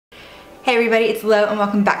Hey everybody, it's Lo and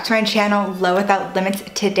welcome back to my channel, Lo Without Limits.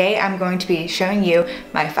 Today I'm going to be showing you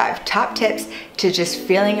my 5 top tips to just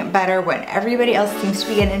feeling better when everybody else seems to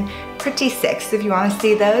be getting pretty sick. So if you want to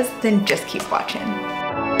see those, then just keep watching.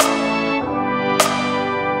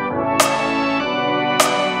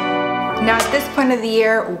 Now at this point of the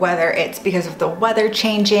year, whether it's because of the weather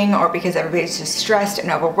changing or because everybody's just stressed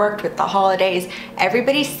and overworked with the holidays,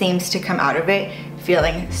 everybody seems to come out of it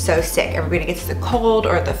feeling so sick. Everybody gets the cold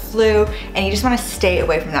or the flu and you just want to stay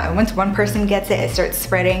away from that. And once one person gets it, it starts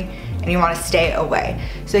spreading and you want to stay away.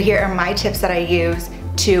 So here are my tips that I use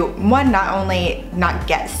to, one, not only not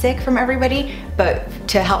get sick from everybody, but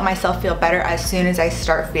to help myself feel better as soon as I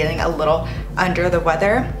start feeling a little under the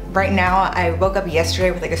weather. Right now, I woke up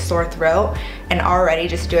yesterday with like a sore throat, and already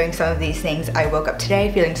just doing some of these things, I woke up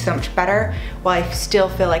today feeling so much better. While I still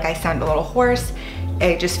feel like I sound a little hoarse,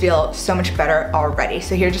 I just feel so much better already.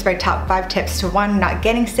 So here are just my top 5 tips to, 1, not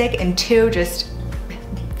getting sick, and 2, just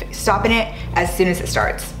stopping it as soon as it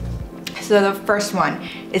starts. So the first one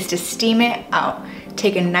is to steam it out.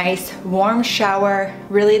 Take a nice warm shower,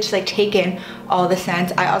 really just like take in all the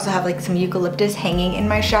scents. I also have like some eucalyptus hanging in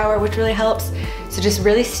my shower, which really helps. So just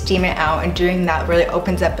really steam it out, and doing that really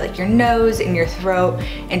opens up like your nose and your throat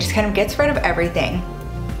and just kind of gets rid of everything.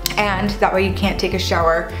 And that way you can't take a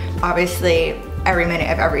shower, obviously, every minute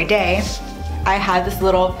of every day. I had this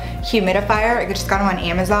little humidifier, I just got them on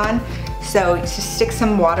Amazon. So you just stick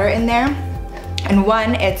some water in there. And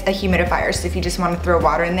 1, it's a humidifier, so if you just want to throw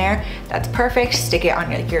water in there, that's perfect. Stick it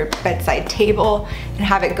on like your bedside table and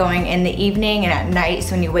have it going in the evening and at night,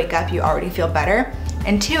 so when you wake up you already feel better.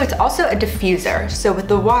 And 2, it's also a diffuser. So with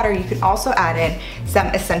the water you can also add in some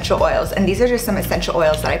essential oils, and these are just some essential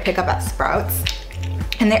oils that I pick up at Sprouts.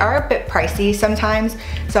 And they are a bit pricey sometimes,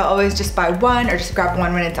 so I'll always just buy 1 or just grab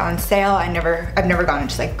 1 when it's on sale. I've never gone and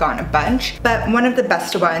just like gotten a bunch. But one of the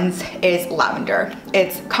best ones is lavender.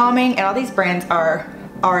 It's calming, and all these brands are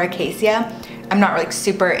Acacia. I'm not like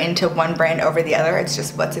super into one brand over the other, it's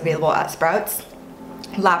just what's available at Sprouts.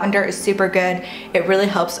 Lavender is super good. It really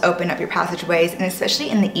helps open up your passageways, and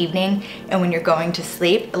especially in the evening and when you're going to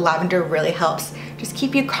sleep, lavender really helps just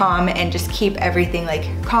keep you calm and just keep everything like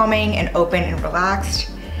calming and open and relaxed.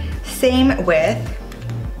 Same with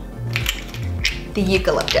the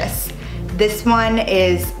eucalyptus. This one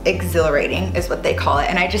is exhilarating is what they call it,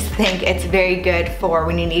 and I just think it's very good for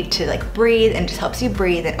when you need to like breathe, and just helps you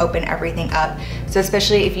breathe and open everything up. So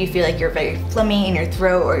especially if you feel like you're very phlegmy in your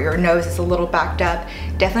throat or your nose is a little backed up,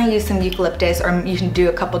 definitely use some eucalyptus, or you can do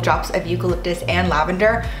a couple drops of eucalyptus and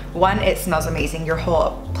lavender. 1, it smells amazing. Your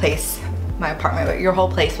whole place, my apartment, but your whole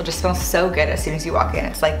place will just smell so good as soon as you walk in.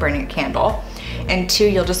 It's like burning a candle. And 2,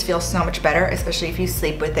 you'll just feel so much better, especially if you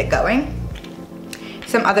sleep with it going.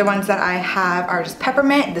 Some other ones that I have are just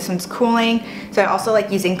peppermint. This one's cooling. So I also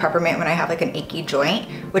like using peppermint when I have like an achy joint,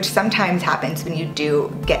 which sometimes happens when you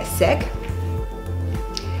do get sick.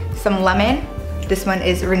 Some lemon. This one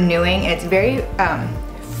is renewing, and it's very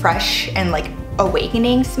fresh and like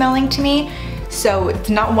awakening smelling to me. So it's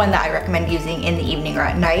not one that I recommend using in the evening or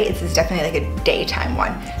at night. This is definitely like a daytime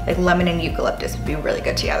one. Like lemon and eucalyptus would be really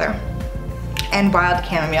good together. And wild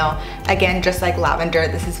chamomile, again, just like lavender,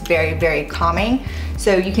 this is very, very calming.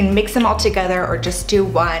 So you can mix them all together or just do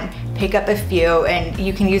 1, pick up a few, and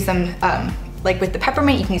you can use them, like with the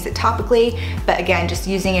peppermint, you can use it topically, but again, just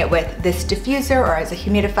using it with this diffuser or as a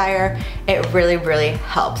humidifier, it really, really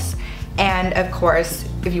helps. And of course,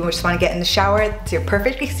 if you just want to get in the shower, it's your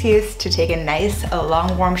perfect excuse to take a nice,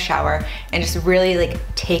 long, warm shower and just really like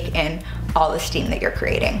take in all the steam that you're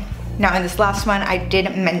creating. Now in this last one, I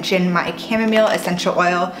did mention my chamomile essential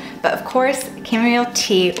oil, but of course, chamomile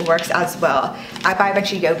tea works as well. I buy a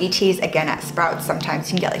bunch of yogi teas, again at Sprouts.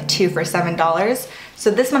 Sometimes you can get like 2 for $7. So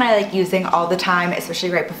this one I like using all the time, especially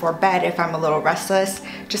right before bed if I'm a little restless.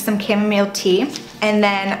 Just some chamomile tea. And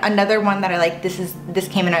then another one that I like, this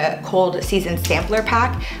came in a cold season sampler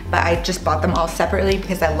pack, but I just bought them all separately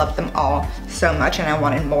because I love them all so much and I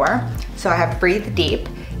wanted more. So I have Breathe Deep.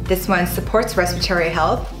 This one supports respiratory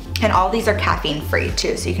health. And all these are caffeine free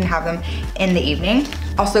too, so you can have them in the evening.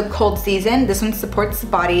 Also Cold Season, this one supports the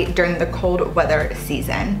body during the cold weather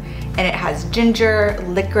season. And it has ginger,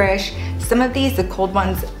 licorice. Some of these, the cold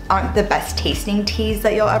ones, aren't the best tasting teas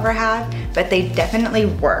that you'll ever have, but they definitely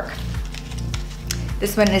work.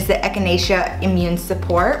 This one is the Echinacea Immune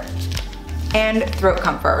Support. And Throat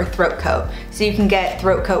Comfort or Throat Coat. So you can get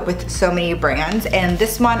Throat Coat with so many brands, and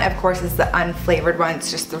this one of course is the unflavored one.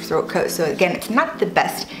 It's just the Throat Coat, so again, it's not the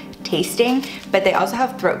best tasting, but they also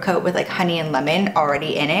have Throat Coat with like honey and lemon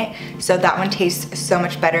already in it. So that one tastes so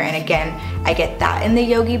much better. And again, I get that in the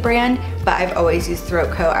Yogi brand, but I've always used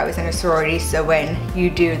Throat Coat. I was in a sorority, so when you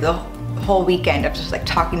do the whole weekend of just like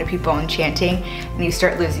talking to people and chanting, and you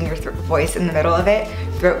start losing your voice in the middle of it,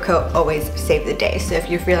 throat coat always save the day. So if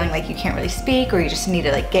you're feeling like you can't really speak, or you just need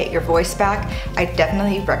to like get your voice back, I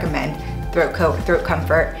definitely recommend throat coat, throat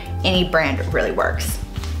comfort. Any brand really works.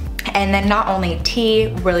 And then not only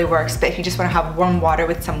tea really works, but if you just want to have warm water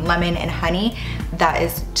with some lemon and honey, that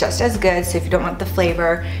is just as good. So if you don't want the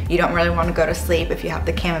flavor, you don't really want to go to sleep, if you have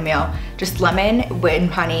the chamomile, just lemon and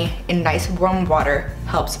honey in nice warm water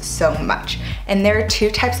helps so much. And there are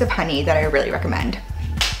 2 types of honey that I really recommend.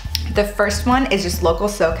 The first one is just local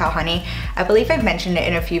SoCal honey. I believe I've mentioned it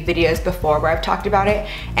in a few videos before where I've talked about it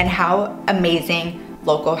and how amazing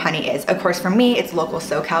local honey is. Of course, for me, it's local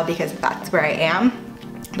SoCal because that's where I am.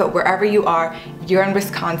 But wherever you are, you're in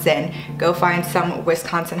Wisconsin, go find some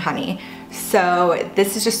Wisconsin honey. So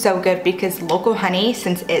this is just so good because local honey,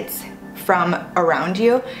 since it's from around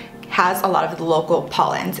you, has a lot of the local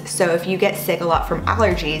pollens. So if you get sick a lot from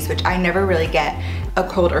allergies, which I never really get a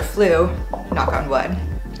cold or flu, knock on wood,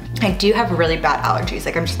 I do have really bad allergies,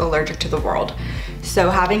 like I'm just allergic to the world. So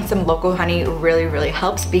having some local honey really, really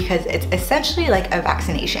helps because it's essentially like a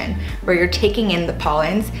vaccination where you're taking in the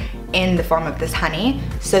pollens in the form of this honey.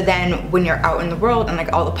 So then when you're out in the world and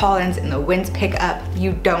like all the pollens and the winds pick up,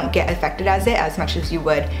 you don't get affected as much as you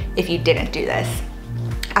would if you didn't do this.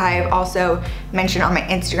 I've also mentioned on my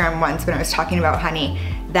Instagram once when I was talking about honey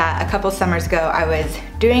that a couple summers ago I was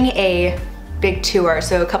doing a big tour.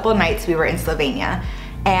 So a couple of nights we were in Slovenia,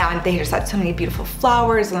 and they just had so many beautiful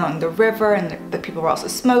flowers along the river, and the people were also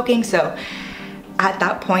smoking. So at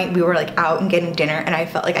that point we were like out and getting dinner, and I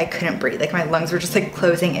felt like I couldn't breathe. Like my lungs were just like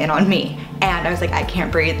closing in on me, and I was like, I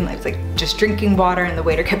can't breathe. And I was like just drinking water, and the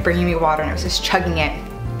waiter kept bringing me water, and I was just chugging it.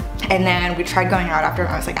 And then we tried going out after,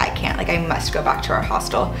 and I was like, I can't, like I must go back to our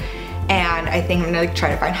hostel. And I think I'm gonna like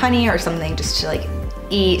try to find honey or something just to like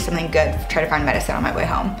eat something good, try to find medicine on my way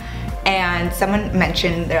home. And someone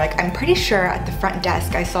mentioned, they're like, I'm pretty sure at the front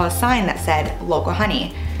desk I saw a sign that said local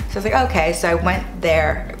honey. So I was like, okay. So I went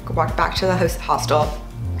there, walked back to the hostel.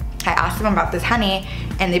 I asked them about this honey,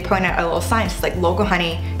 and they pointed out a little sign, it's like local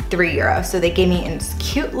honey, €3. So they gave me in this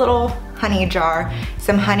cute little honey jar,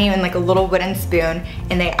 some honey in like a little wooden spoon,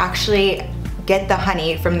 and they actually get the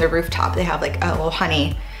honey from the rooftop. They have like a little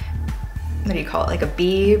honey, what do you call it? Like a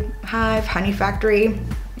bee hive, honey factory,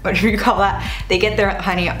 whatever you call that. They get their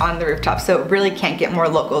honey on the rooftop, so it really can't get more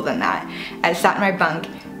local than that. I sat in my bunk,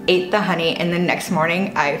 ate the honey, and the next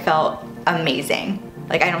morning I felt amazing.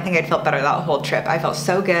 Like I don't think I'd felt better that whole trip. I felt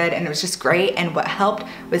so good, and it was just great, and what helped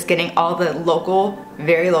was getting all the local,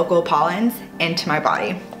 very local pollens into my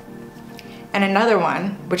body. And another one,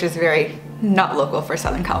 which is very not local for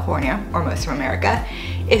Southern California or most of America,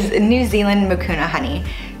 is New Zealand Mucuna honey.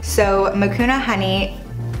 So Mucuna honey,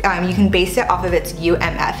 you can base it off of its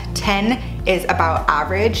UMF. 10 is about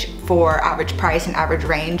average for average price and average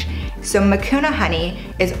range. So Mucuna honey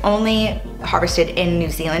is only harvested in New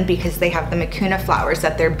Zealand because they have the Mucuna flowers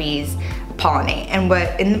that their bees pollinate.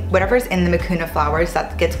 And whatever's in the Mucuna flowers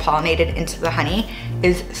that gets pollinated into the honey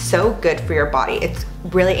is so good for your body. It's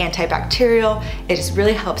really antibacterial. It just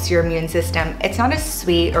really helps your immune system. It's not as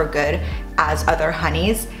sweet or good as other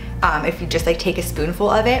honeys. If you just like take a spoonful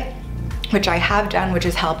of it, which I have done, which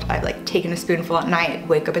has helped. I've like taken a spoonful at night,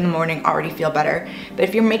 wake up in the morning, already feel better. But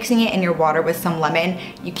if you're mixing it in your water with some lemon,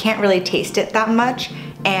 you can't really taste it that much.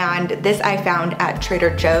 And this I found at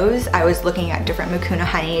Trader Joe's. I was looking at different Mucuna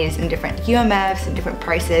honeys and different UMFs and different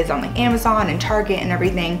prices on like Amazon and Target and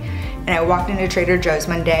everything. And I walked into Trader Joe's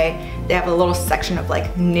one day. They have a little section of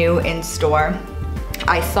like new in store.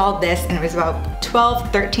 I saw this and it was about $12,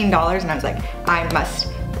 $13, and I was like, I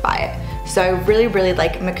must buy it. So I really, really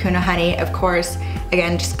like Mucuna honey. Of course,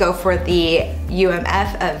 again, just go for the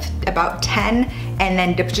UMF of about 10, and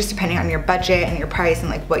then just depending on your budget and your price and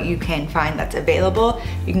like what you can find that's available,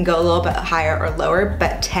 you can go a little bit higher or lower,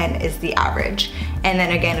 but 10 is the average. And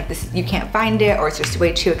then again, if you can't find it or it's just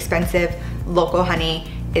way too expensive, local honey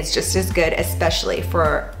is just as good, especially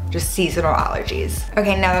for just seasonal allergies.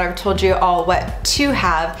 Okay, now that I've told you all what to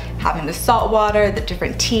have, having the salt water, the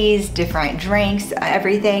different teas, different drinks,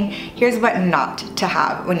 everything, here's what not to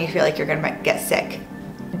have when you feel like you're gonna get sick.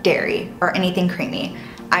 Dairy or anything creamy.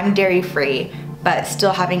 I'm dairy free, but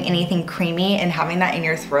still having anything creamy and having that in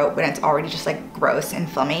your throat when it's already just like gross and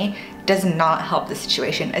phlegmy does not help the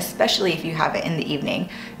situation, especially if you have it in the evening.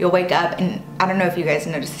 You'll wake up, and I don't know if you guys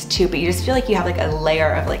notice this too, but you just feel like you have like a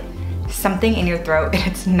layer of like something in your throat,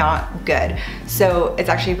 and it's not good. So it's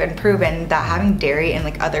actually been proven that having dairy and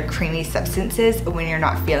like other creamy substances when you're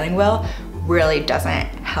not feeling well really doesn't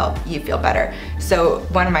help you feel better. So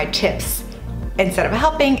one of my tips, instead of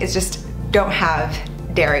helping, is just don't have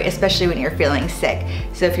dairy, especially when you're feeling sick.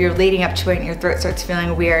 So if you're leading up to it and your throat starts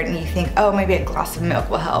feeling weird and you think, oh, maybe a glass of milk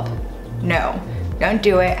will help. No, don't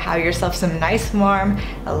do it. Have yourself some nice warm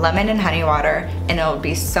lemon and honey water, and it'll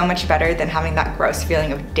be so much better than having that gross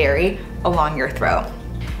feeling of dairy along your throat.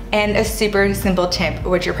 And a super simple tip,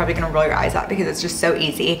 which you're probably gonna roll your eyes at because it's just so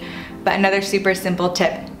easy, but another super simple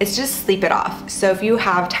tip is just sleep it off. So if you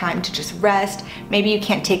have time to just rest, maybe you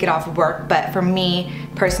can't take it off work, but for me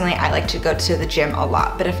personally, I like to go to the gym a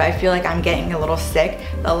lot. But if I feel like I'm getting a little sick,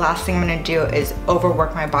 the last thing I'm gonna do is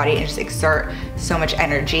overwork my body and just exert so much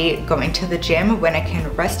energy going to the gym when I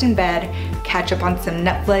can rest in bed, catch up on some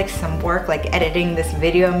Netflix, some work like editing this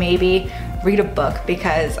video maybe, read a book,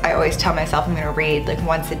 because I always tell myself I'm gonna read like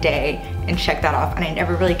once a day and check that off, and I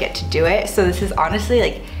never really get to do it. So this is honestly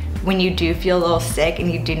like, when you do feel a little sick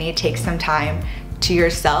and you do need to take some time to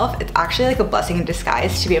yourself, it's actually like a blessing in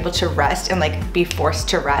disguise to be able to rest and like be forced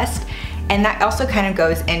to rest. And that also kind of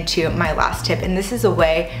goes into my last tip, and this is a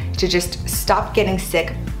way to just stop getting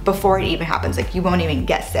sick before it even happens. Like, you won't even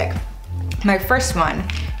get sick. My first one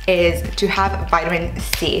is to have vitamin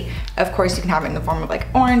C. Of course, you can have it in the form of like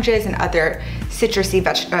oranges and other citrusy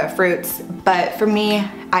fruits, but for me,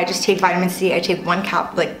 I just take vitamin C. I take 1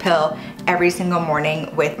 pill every single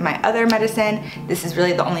morning with my other medicine. This is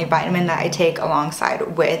really the only vitamin that I take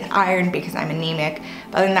alongside with iron because I'm anemic.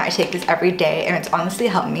 But other than that, I take this every day, and it's honestly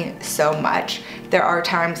helped me so much. There are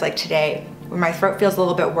times like today where my throat feels a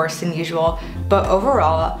little bit worse than usual, but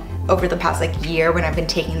overall, over the past like year when I've been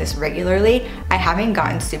taking this regularly, I haven't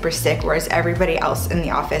gotten super sick, whereas everybody else in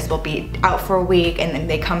the office will be out for a week and then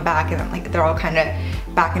they come back and then like they're all kind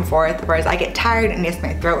of back and forth, whereas I get tired and yes,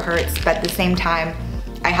 my throat hurts, but at the same time,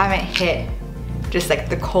 I haven't hit just like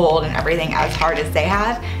the cold and everything as hard as they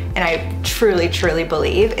have, and I truly, truly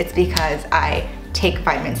believe it's because I take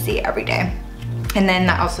vitamin C every day. And then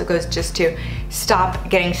that also goes just to stop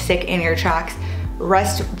getting sick in your tracks.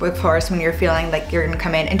 Rest, of course, when you're feeling like you're gonna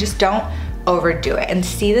come in, and just don't overdo it and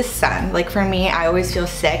see the sun. Like for me, I always feel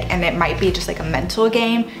sick and it might be just like a mental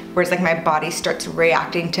game, whereas like my body starts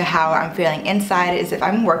reacting to how I'm feeling inside as if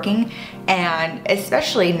I'm working. And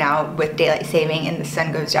especially now with daylight saving and the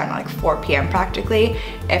sun goes down at like 4 p.m. practically,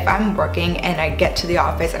 if I'm working and I get to the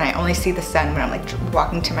office and I only see the sun when I'm like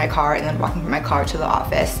walking to my car and then walking from my car to the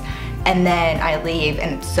office, and then I leave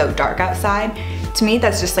and it's so dark outside, to me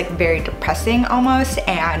that's just like very depressing almost.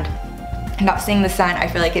 And not seeing the sun, I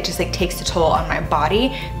feel like it just like takes a toll on my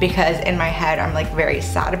body because in my head I'm like very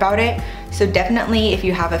sad about it. So definitely if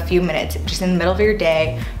you have a few minutes just in the middle of your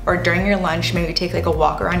day or during your lunch, maybe take like a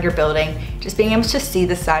walk around your building, just being able to see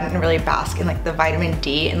the sun and really bask in like the vitamin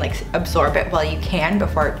D and like absorb it while you can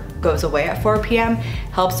before it goes away at 4 p.m.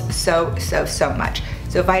 helps so much.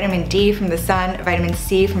 So vitamin D from the sun, vitamin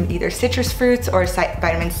C from either citrus fruits or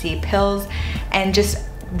vitamin C pills, and just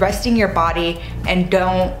resting your body and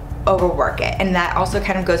don't overwork it. And that also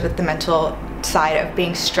kind of goes with the mental side of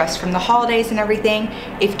being stressed from the holidays and everything.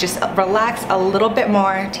 If you just relax a little bit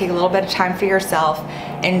more, take a little bit of time for yourself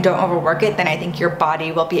and don't overwork it, then I think your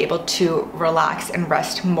body will be able to relax and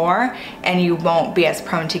rest more, and you won't be as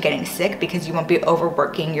prone to getting sick because you won't be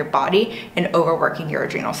overworking your body and overworking your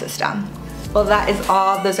adrenal system. Well, that is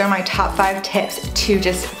all. Those are my top 5 tips to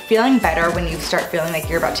just feeling better when you start feeling like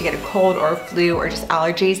you're about to get a cold or a flu or just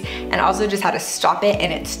allergies, and also just how to stop it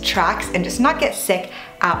in its tracks and just not get sick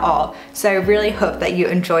at all. So I really hope that you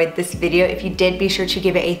enjoyed this video. If you did, be sure to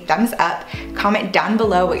give it a thumbs up. Comment down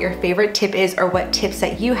below what your favorite tip is or what tips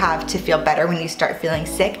that you have to feel better when you start feeling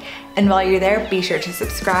sick. And while you're there, be sure to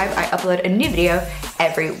subscribe. I upload a new video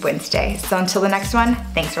every Wednesday. So until the next one,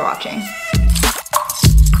 thanks for watching.